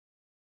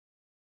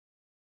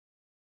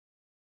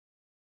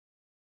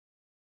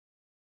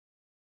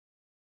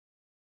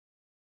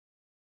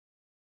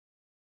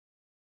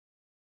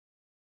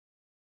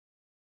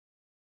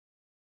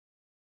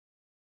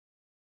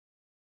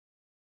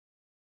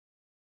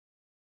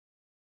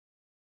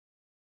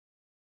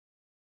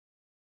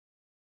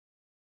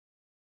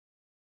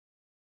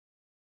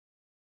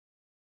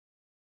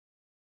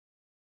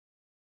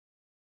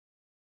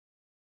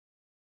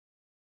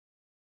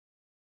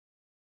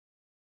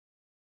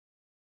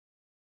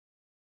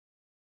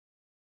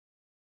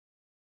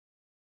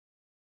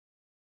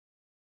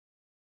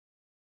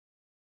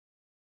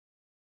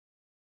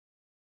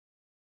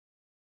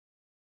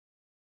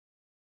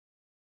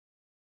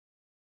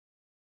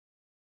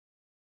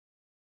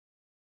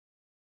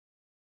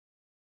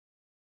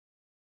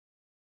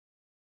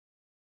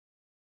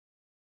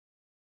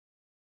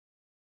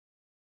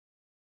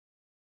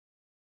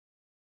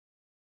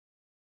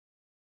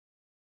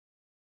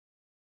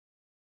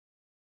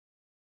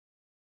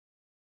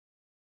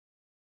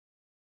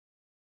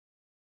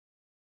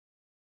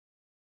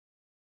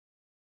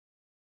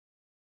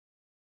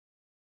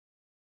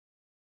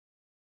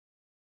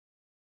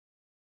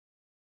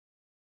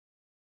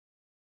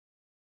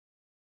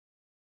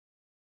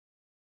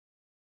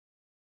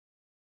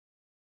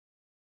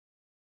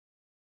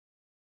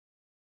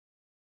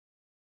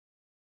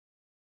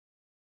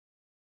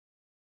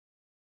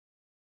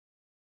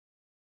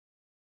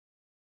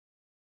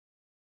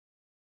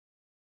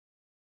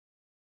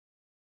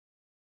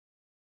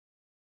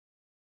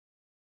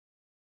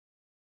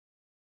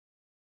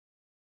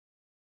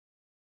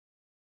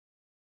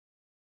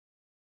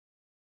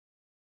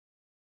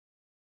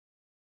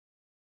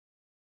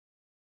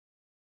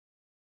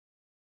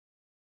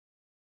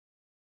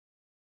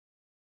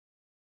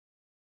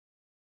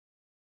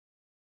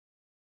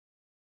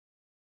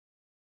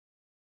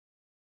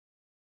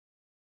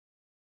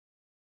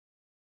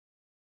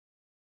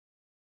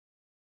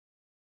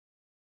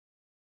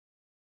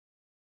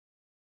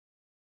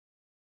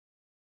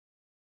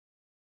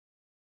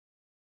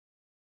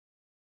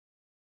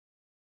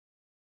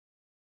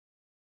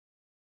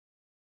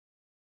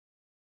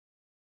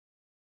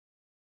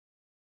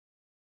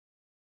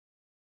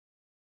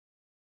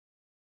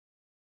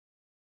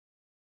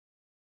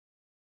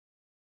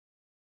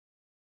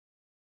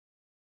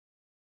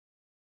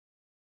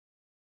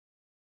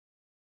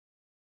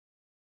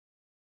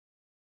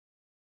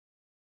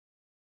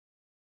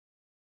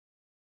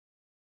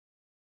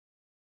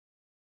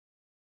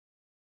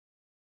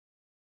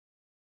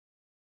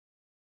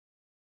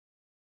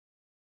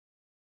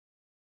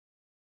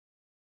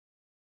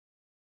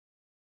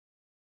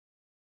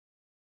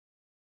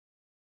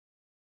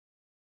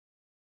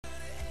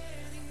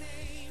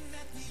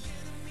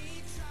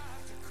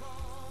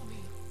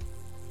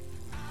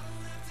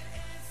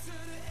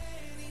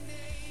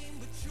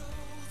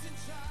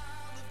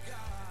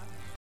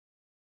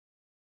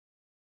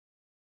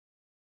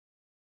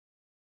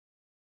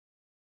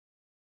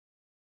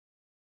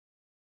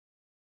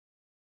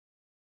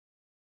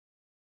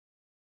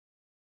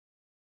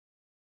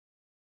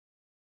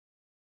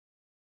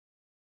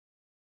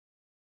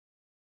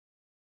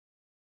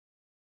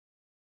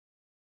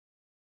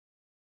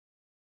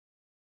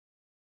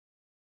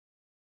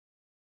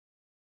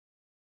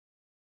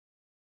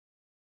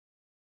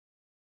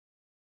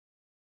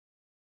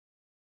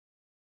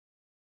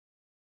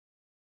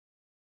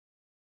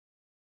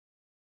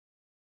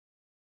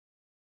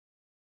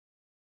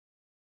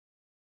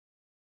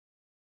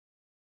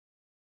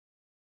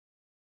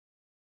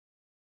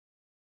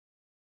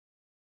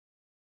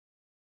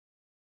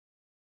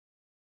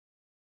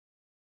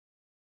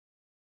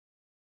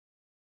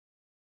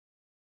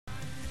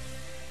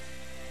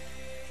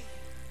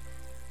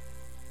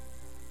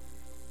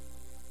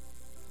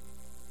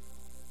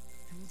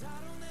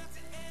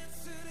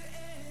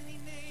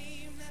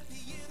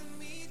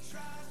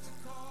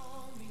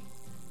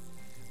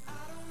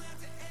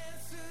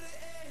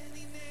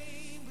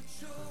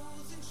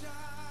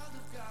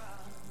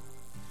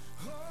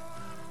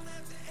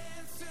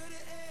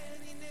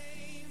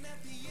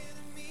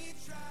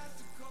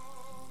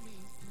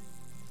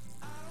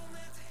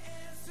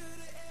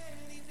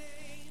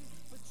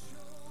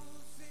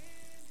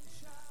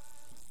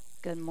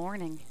Good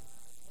morning.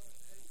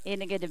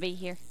 Isn't it good to be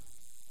here?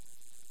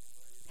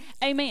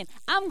 Amen.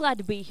 I'm glad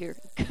to be here.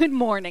 Good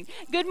morning.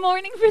 Good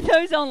morning for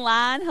those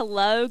online.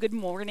 Hello. Good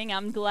morning.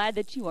 I'm glad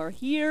that you are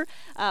here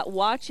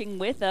watching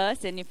with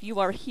us. And if you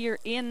are here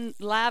in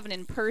live and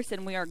in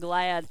person, we are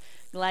glad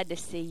to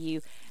see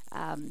you.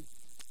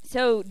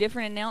 So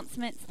different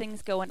announcements,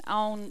 things going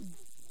on.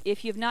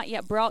 If you've not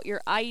yet brought your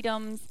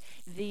items,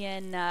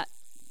 then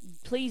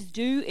please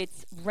do.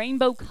 It's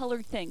rainbow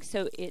colored things.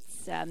 So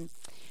it's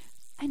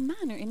and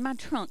mine are in my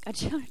trunk. I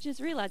just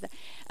realized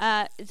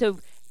that. So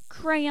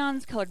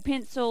crayons, colored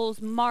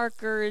pencils,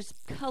 markers,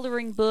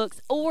 coloring books,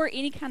 or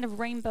any kind of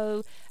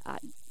rainbow,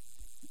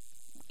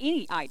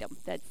 any item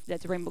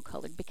that's rainbow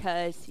colored,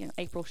 because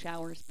April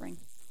showers bring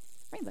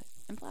rainbows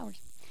and flowers.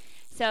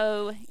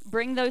 So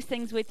bring those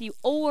things with you,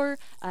 or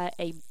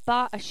a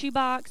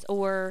shoebox,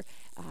 or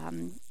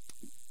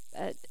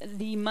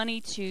the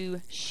money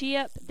to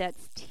ship.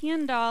 That's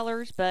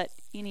 $10, but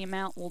any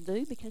amount will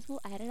do because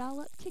we'll add it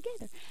all up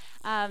together.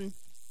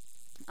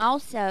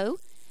 Also,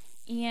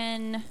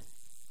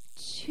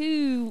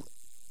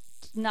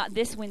 not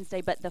this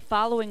Wednesday, but the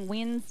following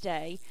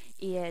Wednesday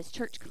is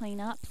church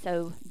cleanup.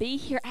 So be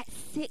here at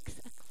 6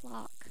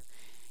 o'clock.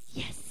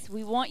 Yes,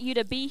 we want you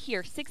to be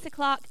here 6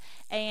 o'clock,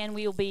 and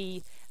we'll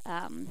be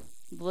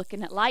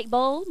looking at light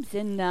bulbs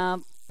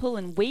and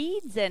pulling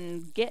weeds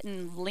and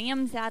getting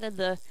limbs out of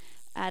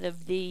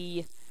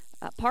the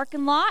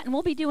parking lot, and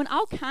we'll be doing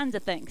all kinds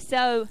of things.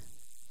 So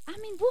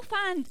we'll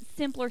find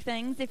simpler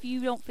things if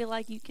you don't feel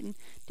like you can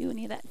do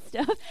any of that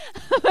stuff.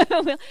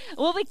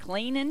 we'll be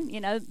cleaning,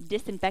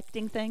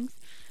 disinfecting things.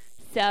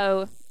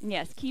 So,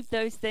 yes, keep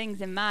those things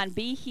in mind.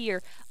 Be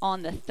here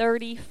on the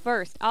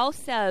 31st.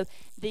 Also,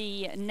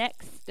 the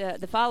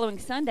following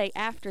Sunday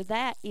after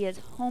that is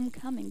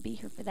homecoming. Be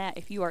here for that.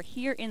 If you are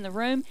here in the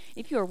room,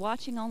 if you are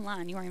watching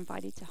online, you are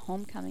invited to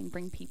homecoming.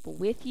 Bring people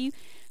with you.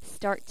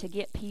 Start to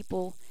get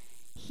people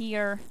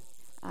here.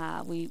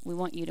 We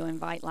want you to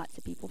invite lots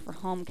of people for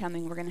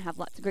homecoming. We're going to have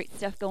lots of great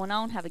stuff going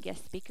on, have a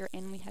guest speaker,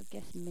 and we have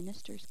guest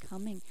ministers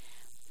coming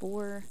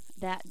for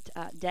that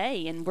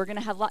day, and we're going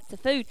to have lots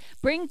of food.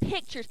 Bring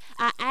pictures.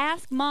 I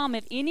asked Mom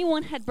if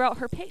anyone had brought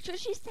her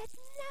pictures. She said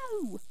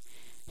no.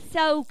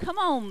 So come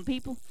on,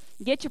 people.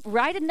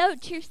 Write a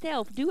note to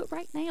yourself. Do it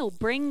right now.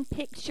 Bring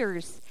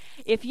pictures.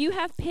 If you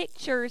have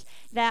pictures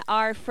that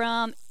are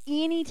from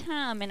any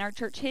time in our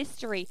church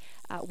history,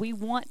 we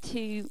want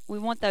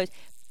those.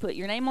 Put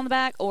your name on the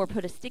back, or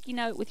put a sticky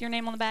note with your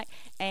name on the back,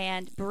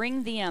 and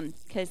bring them,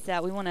 because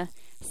we want to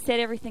set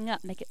everything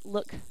up, make it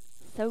look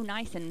so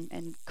nice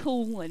and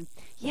cool. And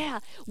yeah,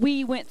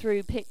 we went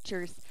through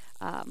pictures,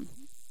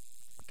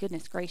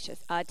 goodness gracious,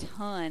 a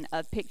ton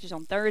of pictures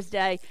on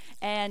Thursday,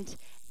 and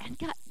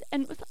who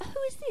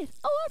is this?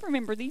 Oh, I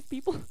remember these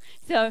people.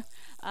 So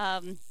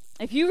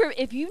if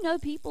you know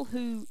people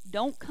who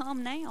don't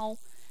come now,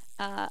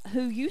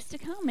 who used to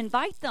come,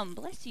 invite them.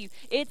 Bless you.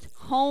 It's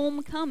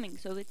homecoming,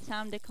 so it's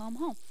time to come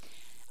home.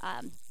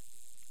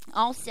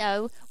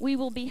 Also, we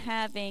will be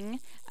having,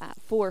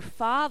 for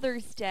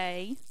Father's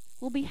Day,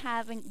 we'll be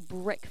having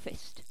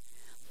breakfast.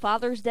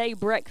 Father's Day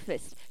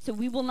breakfast. So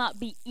we will not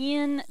be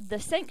in the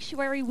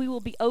sanctuary. We will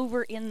be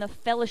over in the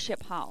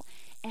fellowship hall.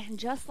 And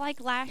just like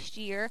last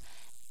year,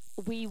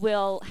 we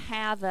will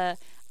have a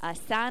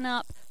sign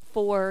up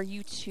for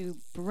you to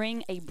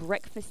bring a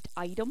breakfast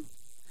item.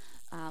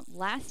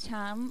 Last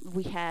time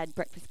we had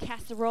breakfast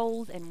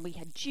casseroles, and we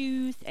had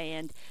juice,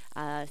 and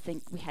I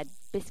think we had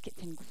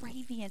biscuits and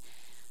gravy, and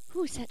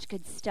such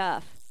good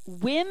stuff.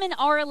 Women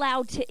are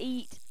allowed to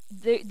eat.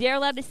 They're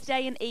allowed to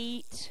stay and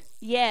eat.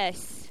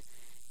 Yes,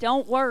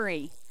 don't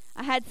worry.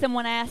 I had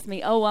someone ask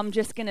me, I'm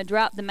just going to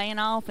drop the man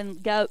off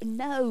and go.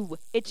 No,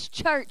 it's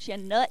church, you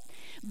nut.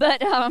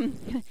 But,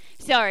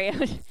 sorry,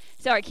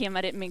 Kim,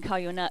 I didn't mean to call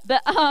you a nut.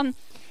 But,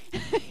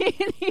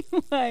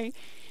 anyway.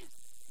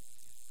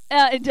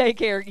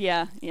 Daycare,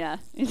 yeah.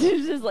 It's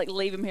just like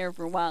leave him here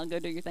for a while and go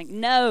do your thing.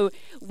 No,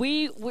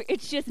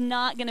 it's just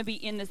not going to be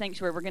in the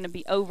sanctuary. We're going to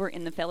be over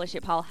in the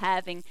fellowship hall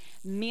having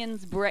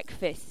men's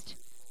breakfast.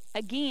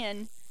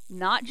 Again,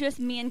 not just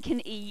men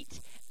can eat,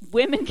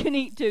 women can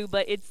eat too,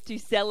 but it's to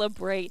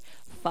celebrate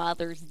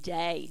Father's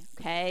Day,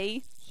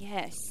 okay?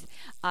 Yes.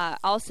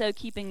 Also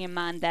keeping in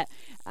mind that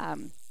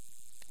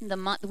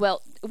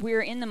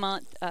we're in the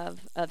month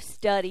of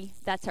study.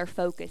 That's our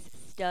focus,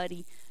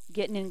 study,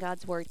 getting in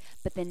God's Word.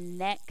 But the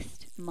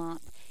next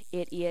month,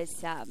 it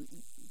is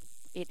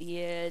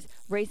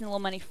raising a little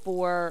money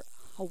for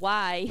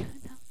Hawaii.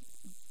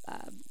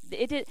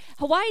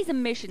 Hawaii is a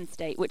mission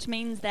state, which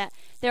means that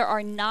there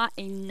are not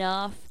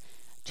enough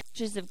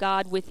churches of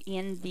God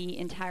within the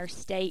entire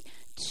state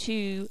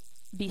to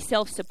be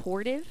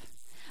self-supportive.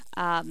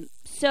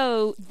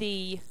 So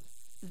the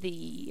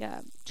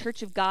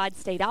Church of God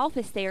state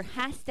office there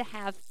has to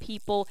have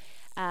people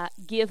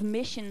give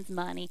missions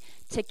money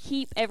to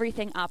keep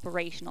everything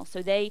operational.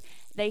 So they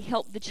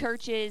help the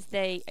churches.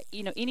 They,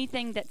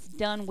 anything that's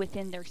done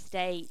within their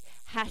state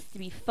has to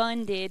be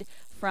funded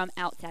from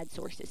outside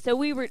sources. So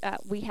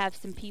we have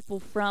some people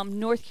from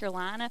North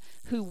Carolina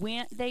who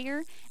went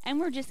there, and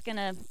we're just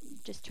gonna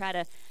try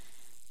to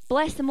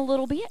bless them a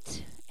little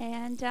bit.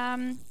 And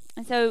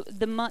so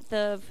the month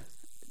of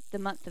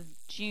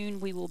June,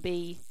 we will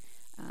be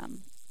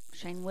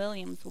Shane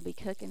Williams will be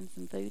cooking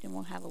some food, and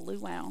we'll have a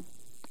luau.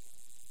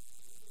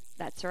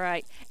 That's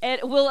right.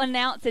 And we'll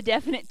announce a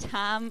definite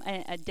time,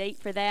 a date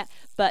for that,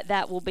 but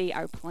that will be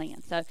our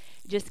plan. So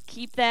just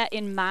keep that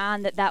in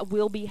mind, that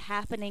will be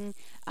happening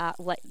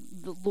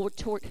the Lord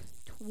toward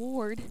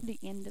the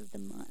end of the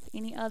month.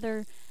 Any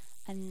other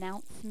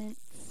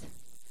announcements?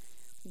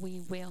 We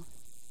will.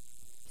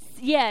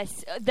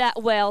 Yes,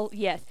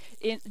 yes.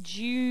 In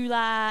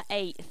July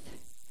 8th,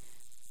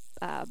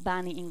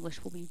 Bonnie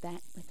English will be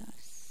back with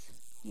us.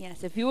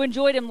 Yes, if you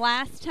enjoyed him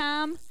last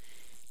time,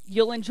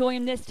 you'll enjoy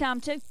him this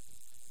time too.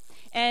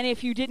 And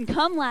if you didn't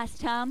come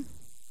last time,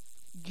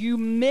 you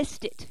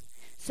missed it.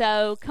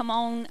 So come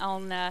on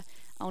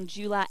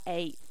July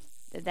 8th,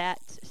 that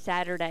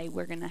Saturday,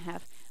 we're going to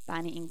have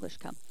Bonnie English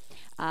come.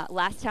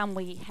 Last time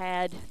we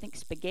had, I think,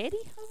 spaghetti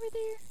over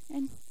there.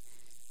 And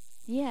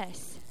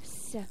yes,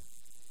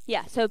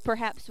 so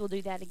perhaps we'll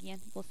do that again.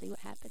 We'll see what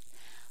happens.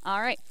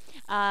 All right.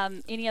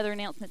 Any other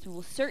announcements? We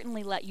will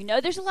certainly let you know.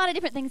 There's a lot of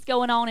different things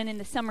going on, and in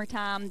the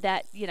summertime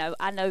that,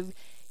 I know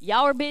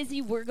y'all are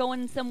busy. We're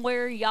going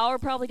somewhere. Y'all are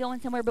probably going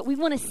somewhere. But we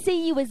want to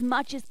see you as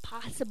much as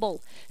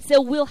possible.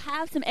 So we'll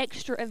have some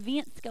extra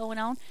events going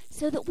on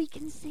so that we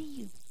can see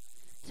you,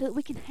 so that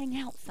we can hang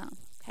out some,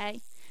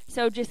 okay?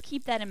 So just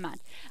keep that in mind.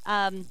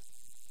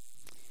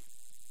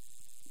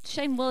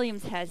 Shane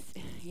Williams has,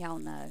 y'all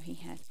know, he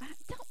has,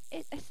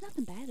 it's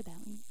nothing bad about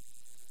him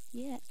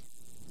yet.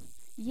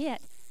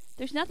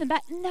 There's nothing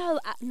bad. No,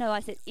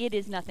 I said it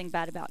is nothing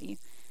bad about you.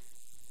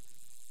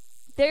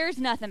 There's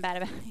nothing bad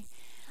about you.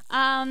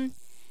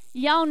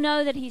 Y'all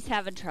know that he's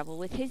having trouble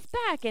with his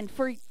back, and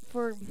for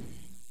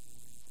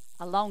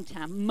a long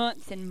time,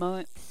 months and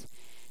months,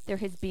 there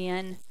has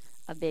been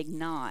a big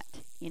knot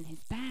in his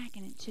back,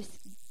 and it's just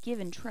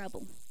giving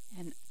trouble.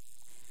 And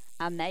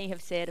I may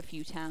have said a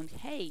few times,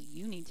 hey,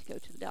 you need to go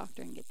to the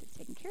doctor and get this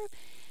taken care of,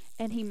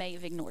 and he may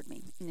have ignored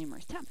me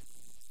numerous times.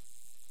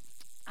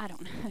 I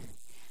don't know.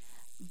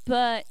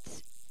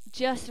 But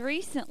just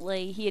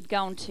recently, he had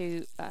gone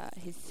to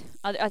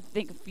I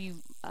think a few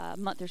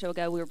month or so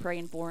ago, we were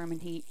praying for him,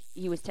 and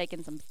he was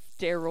taking some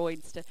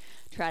steroids to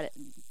try to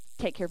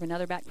take care of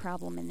another back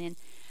problem, and then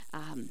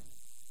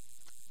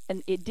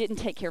and it didn't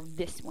take care of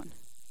this one.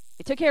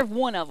 It took care of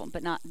one of them,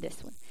 but not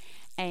this one.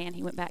 And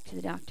he went back to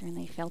the doctor, and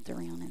they felt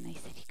around, and they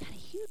said, "You got a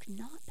huge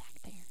knot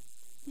back there.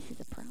 This is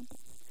a problem."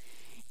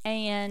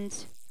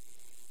 And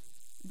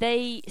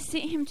they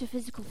sent him to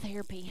physical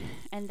therapy,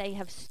 and they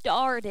have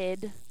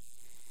started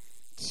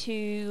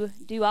to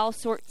do all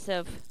sorts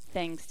of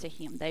things to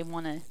him. They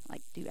want to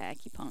do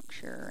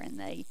acupuncture, and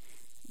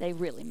they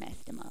really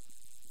messed him up.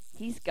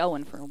 He's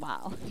going for a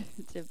while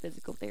to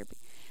physical therapy.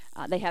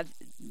 They have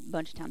a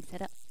bunch of time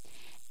set up,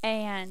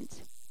 and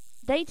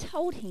they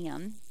told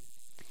him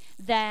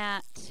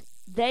that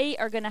they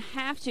are going to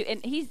have to,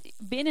 and he's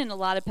been in a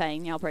lot of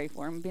pain. Y'all pray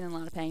for him. Been in a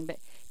lot of pain, but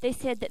they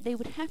said that they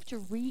would have to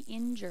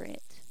re-injure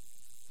it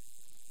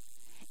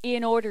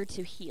in order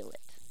to heal it.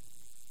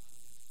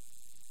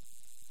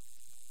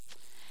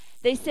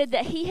 They said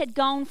that he had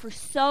gone for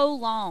so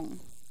long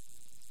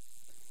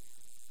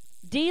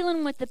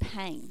dealing with the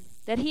pain,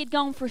 that he had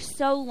gone for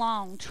so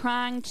long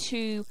trying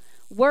to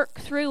work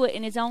through it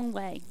in his own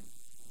way,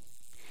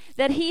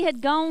 that he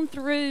had gone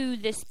through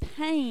this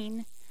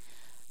pain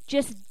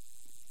just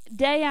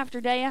day after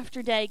day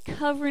after day,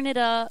 covering it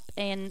up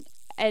and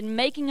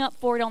making up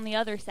for it on the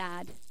other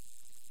side,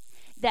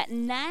 that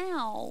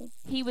now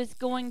he was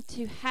going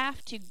to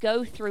have to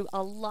go through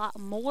a lot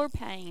more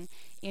pain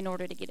in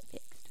order to get it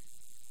fixed.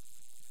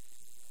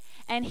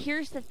 And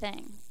here's the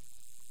thing.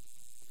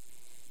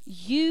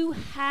 You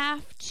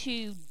have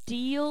to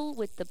deal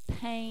with the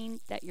pain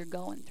that you're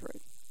going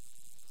through.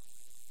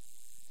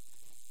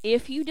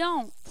 If you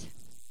don't,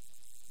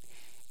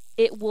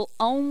 it will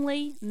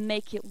only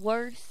make it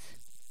worse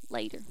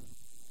later.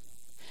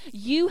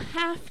 You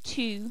have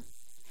to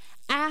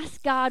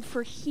ask God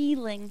for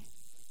healing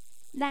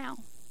now.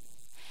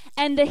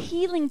 And the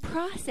healing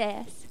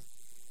process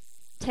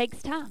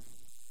takes time.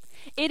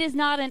 It is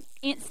not an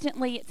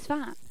instantly it's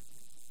fine.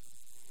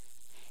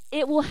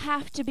 It will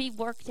have to be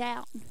worked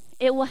out.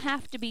 It will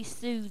have to be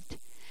soothed.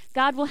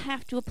 God will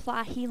have to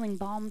apply healing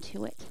balm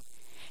to it.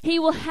 He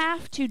will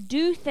have to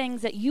do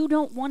things that you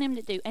don't want him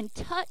to do and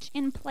touch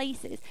in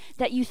places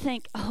that you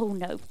think, oh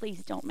no,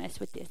 please don't mess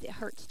with this. It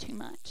hurts too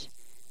much.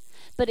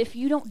 But if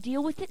you don't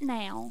deal with it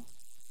now,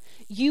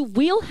 you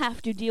will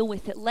have to deal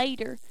with it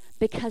later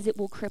because it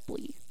will cripple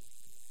you.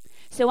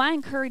 So I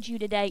encourage you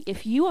today,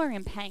 if you are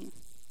in pain,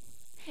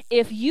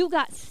 if you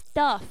got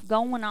stuff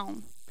going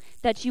on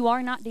that you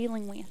are not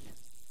dealing with,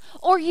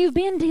 or you've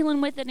been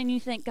dealing with it and you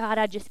think, God,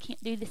 I just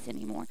can't do this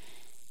anymore,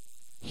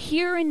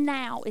 Here and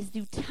now is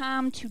the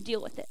time to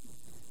deal with it.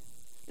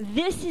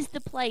 This is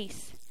the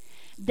place.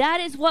 That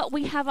is what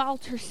we have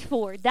altars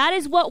for. That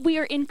is what we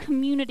are in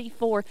community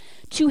for,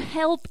 to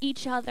help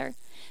each other,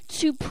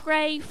 to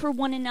pray for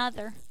one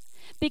another,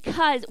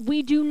 because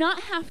we do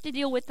not have to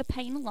deal with the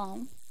pain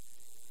alone.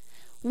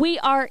 We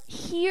are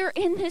here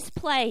in this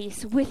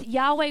place with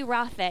Yahweh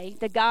Rapha,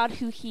 the God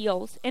who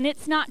heals. And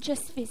it's not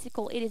just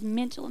physical, it is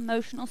mental,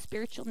 emotional,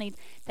 spiritual needs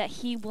that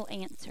he will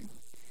answer.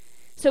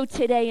 So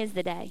today is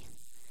the day.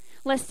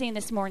 Let's stand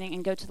this morning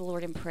and go to the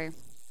Lord in prayer.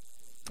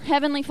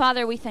 Heavenly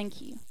Father, we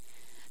thank you.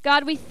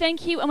 God, we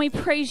thank you and we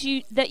praise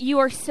you that you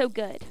are so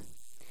good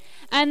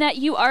and that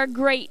you are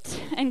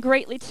great and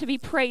greatly to be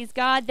praised.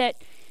 God, that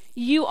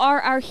you are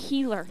our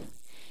healer.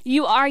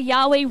 You are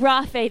Yahweh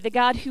Rapha, the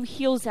God who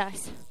heals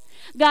us.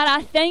 God,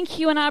 I thank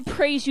you and I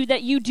praise you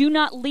that you do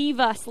not leave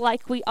us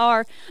like we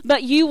are,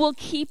 but you will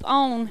keep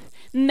on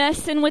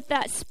messing with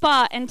that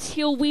spot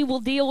until we will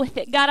deal with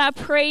it. God, I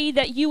pray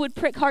that you would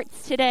prick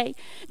hearts today.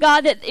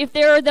 God, that if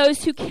there are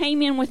those who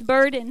came in with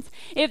burdens,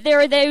 if there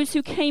are those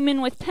who came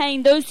in with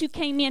pain, those who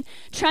came in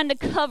trying to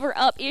cover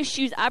up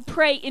issues, I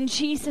pray in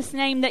Jesus'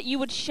 name that you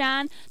would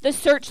shine the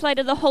searchlight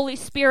of the Holy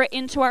Spirit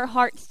into our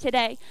hearts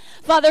today.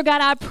 Father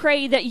God, I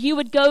pray that you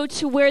would go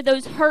to where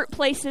those hurt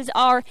places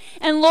are.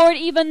 And Lord,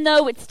 even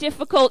though it's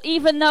difficult,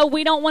 even though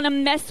we don't want to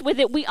mess with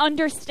it, we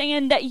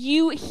understand that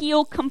you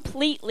heal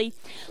completely.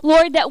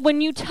 Lord, that when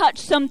you touch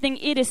something,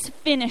 it is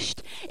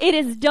finished. It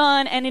is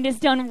done, and it is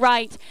done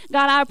right.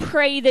 God, I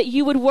pray that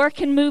you would work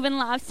and move in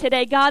lives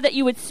today. God, that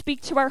you would speak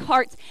to our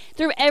hearts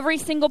through every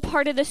single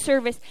part of the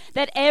service,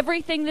 that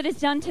everything that is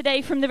done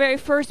today, from the very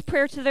first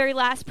prayer to the very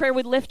last prayer,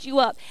 would lift you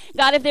up.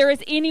 God, if there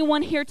is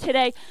anyone here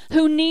today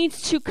who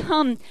needs to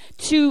come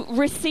to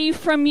receive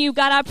from you,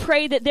 God, I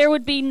pray that there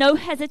would be no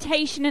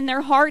hesitation in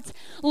their hearts.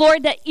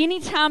 Lord, that any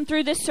time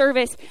through this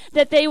service,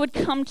 that they would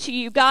come to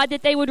you. God,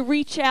 that they would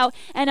reach out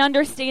and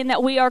understand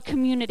that we are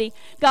community.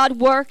 God,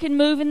 work and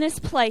move in this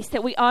place,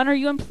 that we honor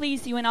you and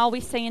please you in all we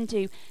say and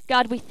do.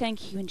 God, we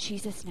thank you in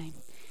Jesus' name.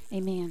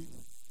 Amen.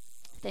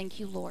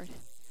 Thank you, Lord.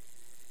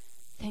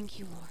 Thank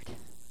you, Lord.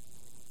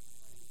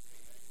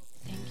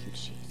 Thank you,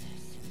 Jesus.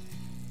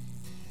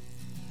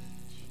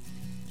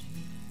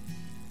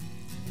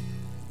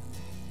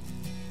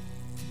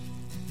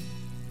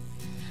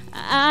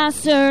 I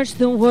searched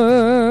the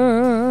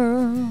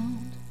world,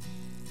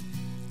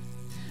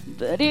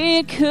 but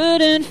it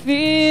couldn't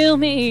fill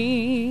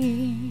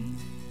me.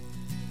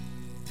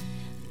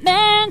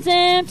 Man's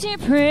empty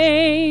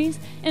praise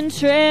and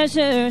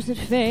treasures that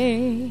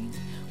fade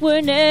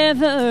were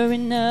never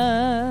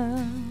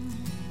enough.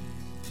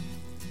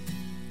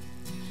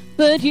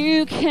 But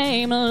you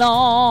came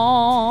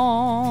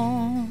along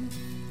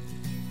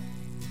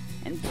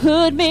and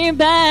put me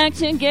back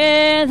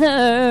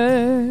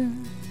together.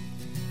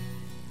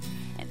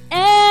 And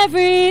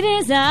every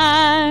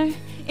desire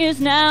is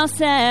now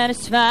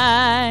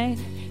satisfied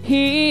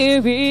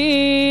here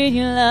in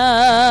your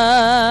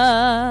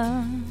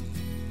love.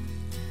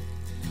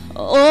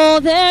 Oh,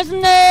 there's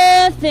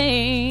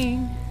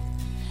nothing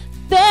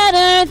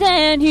better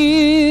than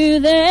you.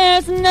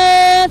 There's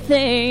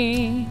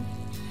nothing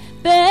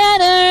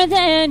better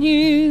than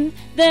you.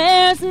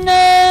 There's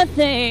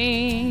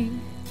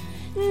nothing.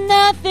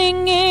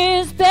 Nothing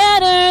is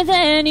better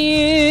than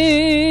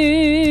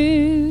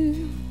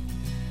you.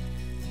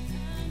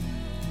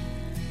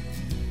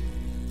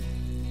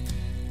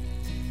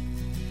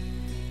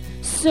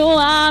 So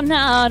I'm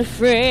not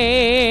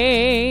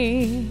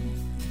afraid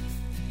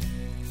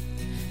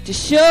to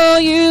show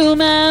you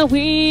my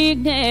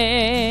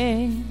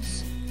weakness,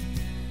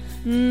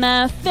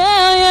 my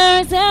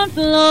failures and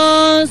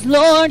flaws.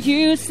 Lord,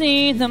 you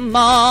see them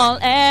all,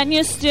 and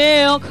you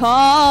still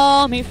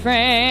call me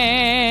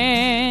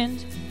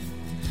friend.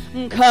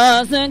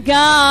 'Cause the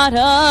God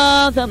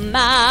of the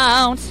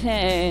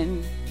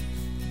mountain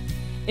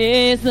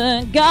is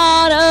the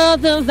God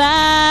of the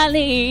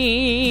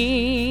valley.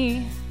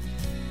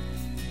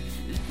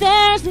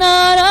 There's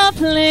not a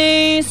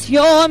place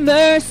your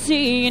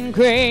mercy and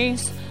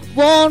grace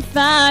won't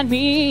find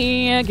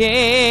me again.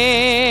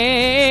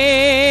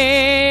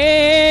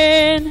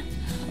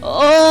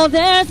 Oh,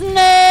 there's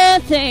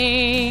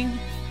nothing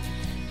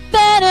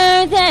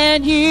better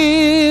than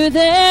you.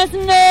 There's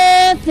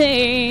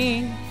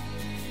nothing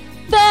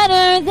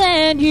better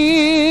than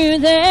you.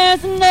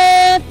 There's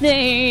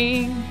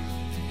nothing.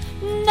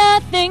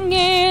 Nothing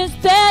is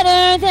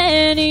better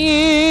than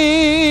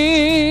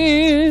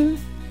you.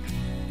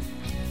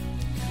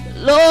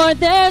 Lord,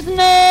 there's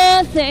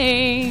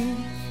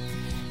nothing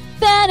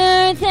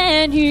better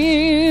than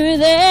you.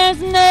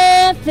 There's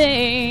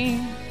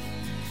nothing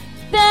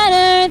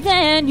better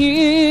than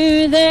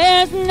you.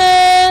 There's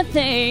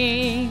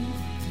nothing.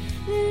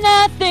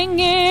 Nothing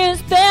is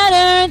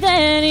better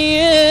than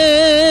you.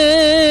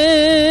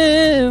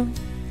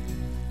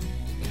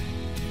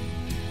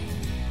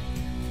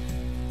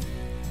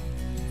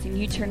 Sing,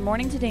 you turn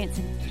mourning to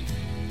dancing.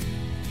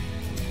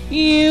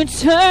 You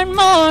turn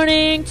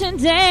mourning to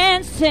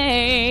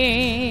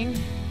dancing.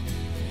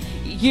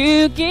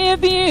 You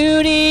give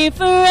beauty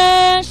for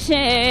ashes.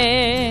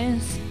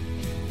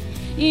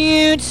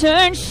 You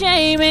turn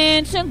shame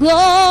into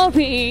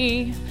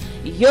glory.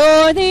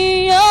 You're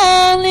the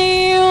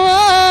only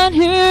one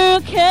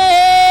who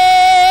can.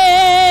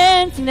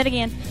 Sing that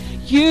again.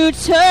 You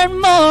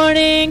turn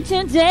mourning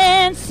to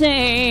dancing.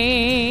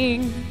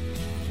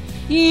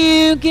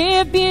 You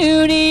give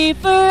beauty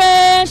for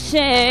ashes.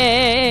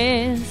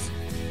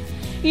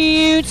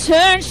 You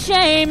turn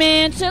shame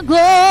into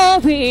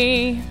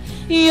glory.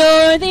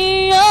 You're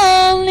the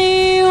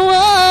only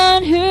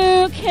one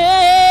who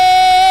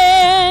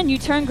can. You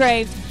turn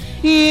graves.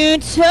 You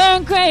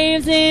turn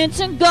graves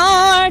into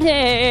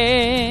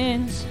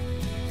gardens.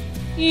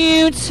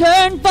 You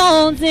turn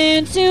bones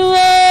into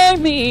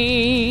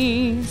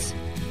armies.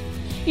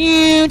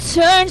 You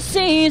turn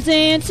seas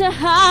into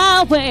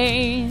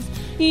highways.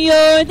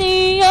 You're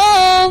the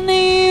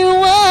only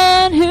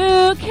one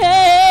who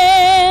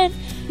can.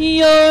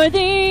 You're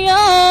the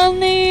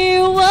only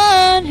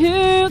one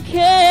who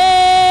can.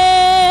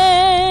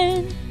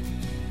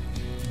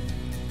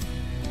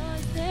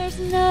 'Cause there's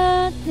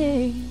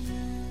nothing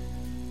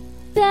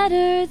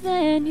better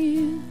than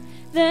you.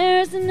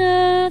 There's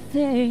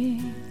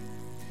nothing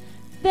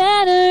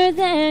better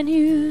than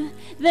you.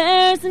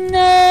 There's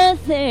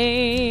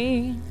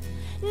nothing.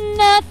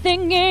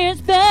 Nothing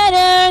is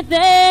better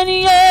than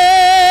you.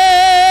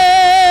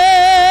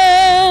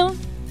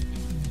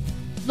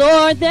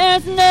 Lord,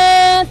 there's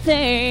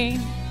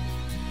nothing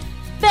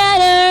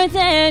better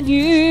than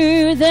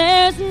you.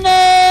 There's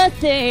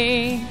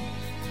nothing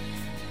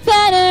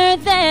better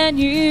than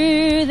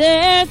you.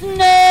 There's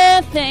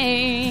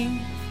nothing.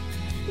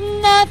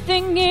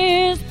 Nothing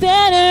is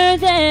better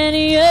than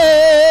you.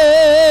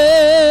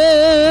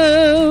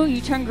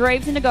 You turn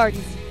graves into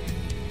gardens.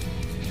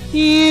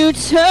 You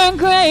turn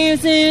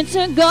graves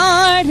into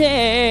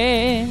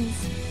gardens.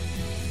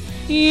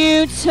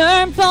 You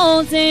turn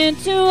bones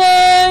into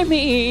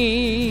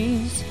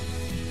armies.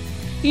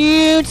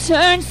 You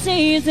turn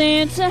seas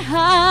into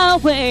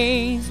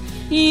highways.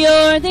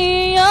 You're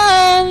the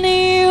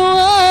only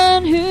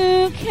one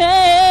who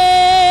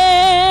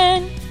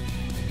can.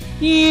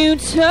 You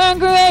turn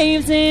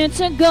graves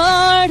into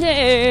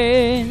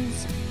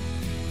gardens.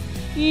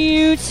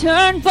 You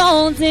turn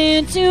bones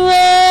into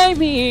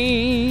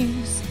armies.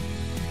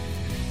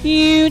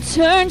 You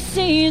turn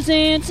seas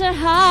into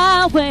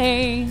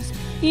highways.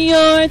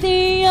 You're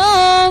the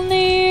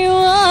only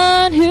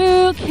one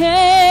who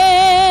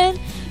can.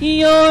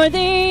 You're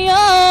the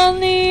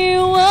only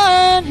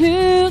one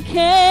who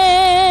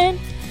can.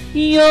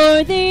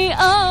 You're the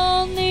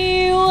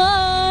only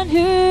one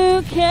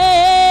who can.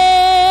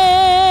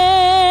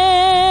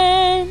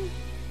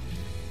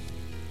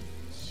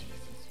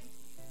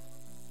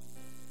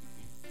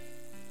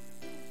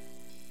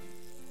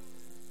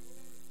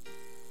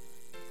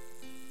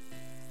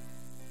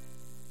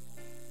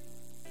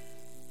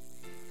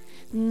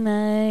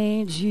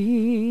 My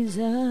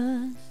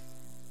Jesus,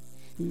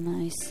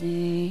 my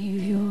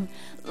Savior,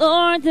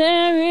 Lord,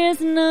 there is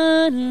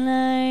none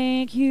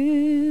like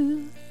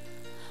you.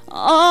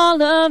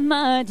 All of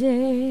my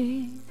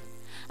days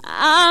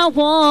I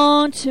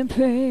want to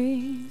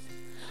praise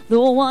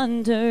the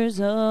wonders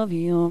of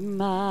your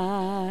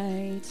mighty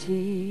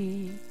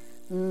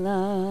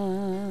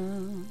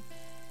love.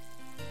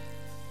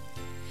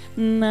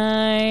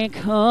 My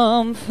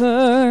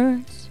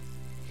comfort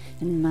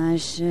and my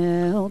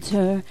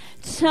shelter,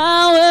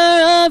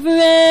 tower of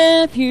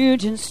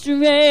refuge and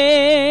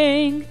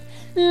strength,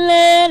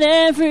 let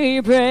every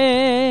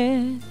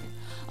breath,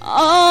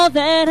 all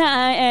that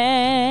I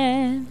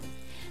am,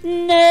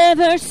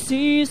 never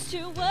cease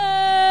to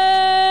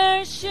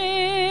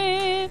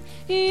worship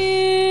you.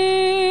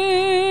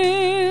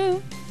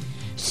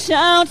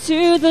 Shout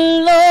to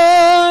the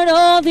Lord,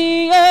 all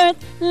the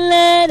earth,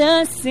 let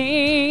us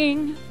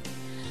sing.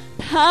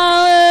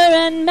 Power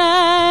and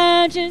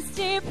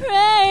majesty,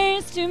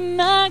 praise to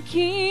my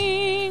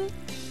King.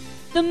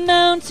 The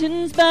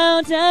mountains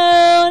bow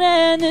down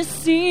and the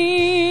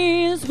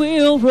seas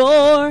will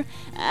roar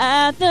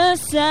at the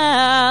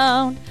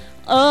sound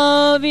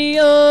of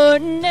your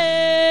name.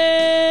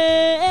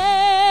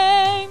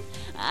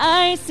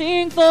 I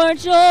sing for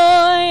joy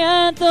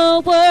at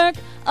the work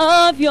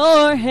of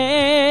your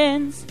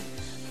hands.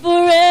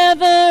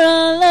 Forever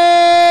I'll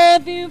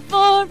love you,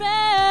 forever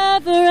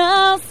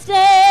I'll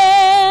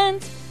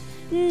stand.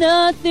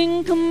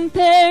 Nothing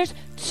compares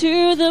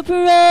to the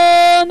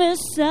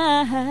promise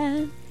I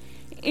have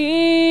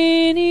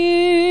in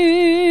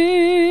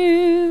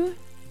you.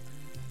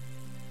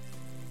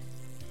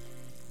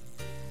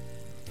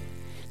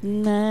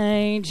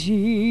 My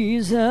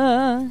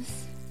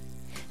Jesus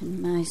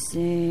and my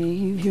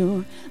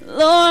Savior,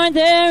 Lord,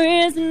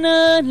 there is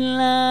none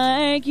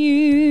like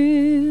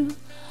you.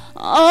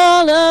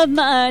 All of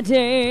my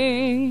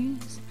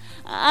days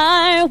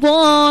I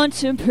want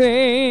to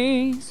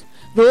praise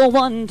the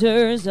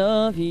wonders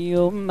of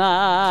your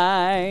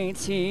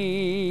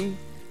mighty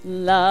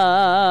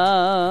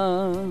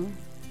love.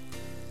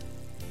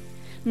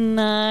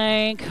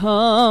 My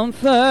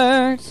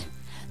comfort,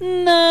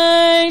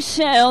 my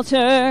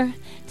shelter,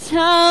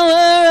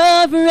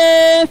 tower of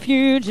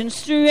refuge and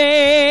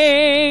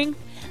strength.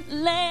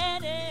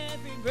 Let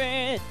every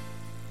breath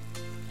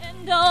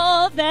and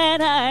all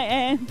that I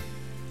am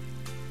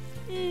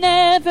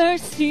never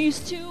cease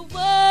to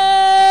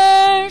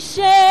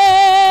worship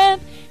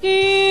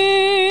you.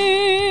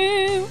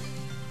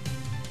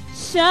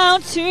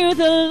 Shout to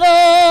the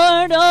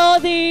Lord,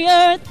 all the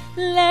earth,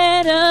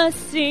 let us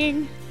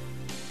sing.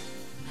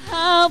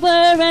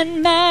 Power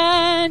and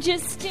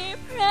majesty,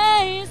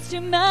 praise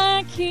to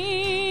my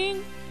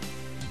King.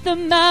 The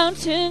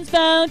mountains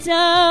bow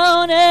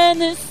down and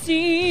the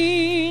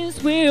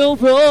seas will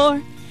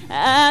roar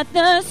at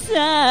the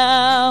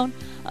sound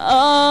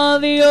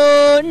of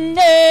your name.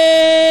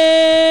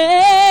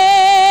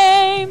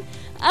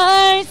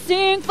 I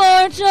sing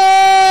for joy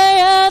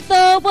at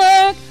the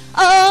work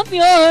of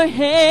your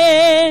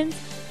hands.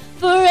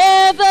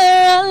 Forever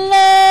I'll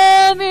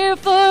love you,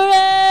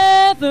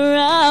 forever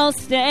I'll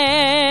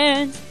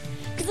stand.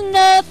 'Cause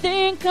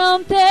nothing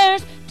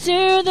compares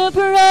to the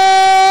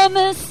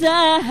promise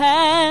I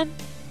have.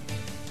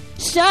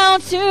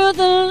 Shout to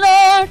the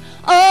Lord,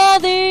 all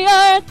the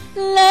earth,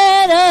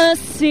 let us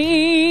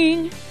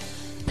sing.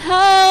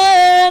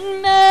 Power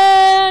and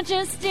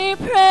majesty,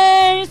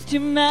 praise to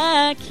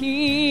my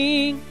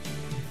King.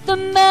 The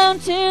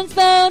mountains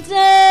bow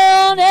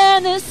down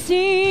and the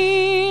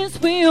seas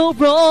will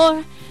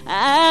roar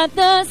at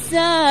the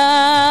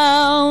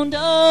sound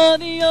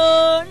of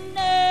your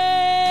name.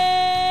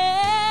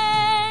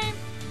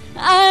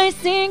 I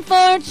sing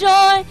for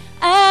joy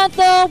at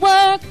the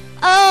work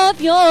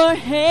of your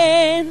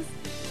hands.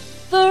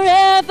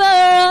 Forever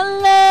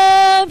I'll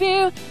love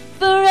you,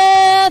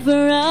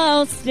 forever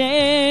I'll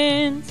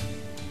stand.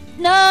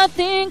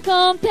 Nothing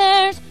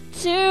compares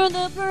to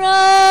the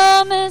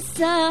promise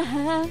I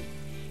have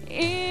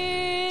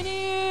in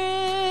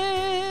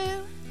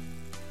you.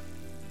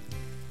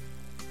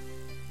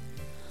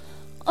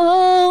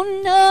 Oh,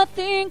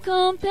 nothing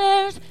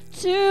compares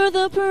to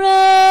the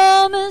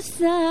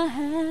promise I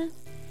have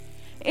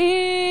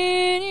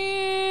in you.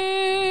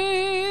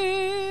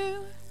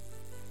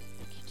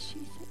 Thank you,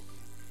 Jesus.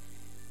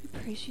 We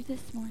praise you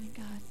this morning,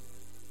 God.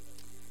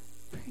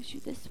 Praise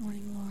you this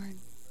morning, Lord.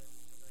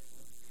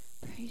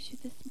 Praise you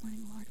this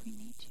morning, Lord. We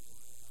need you.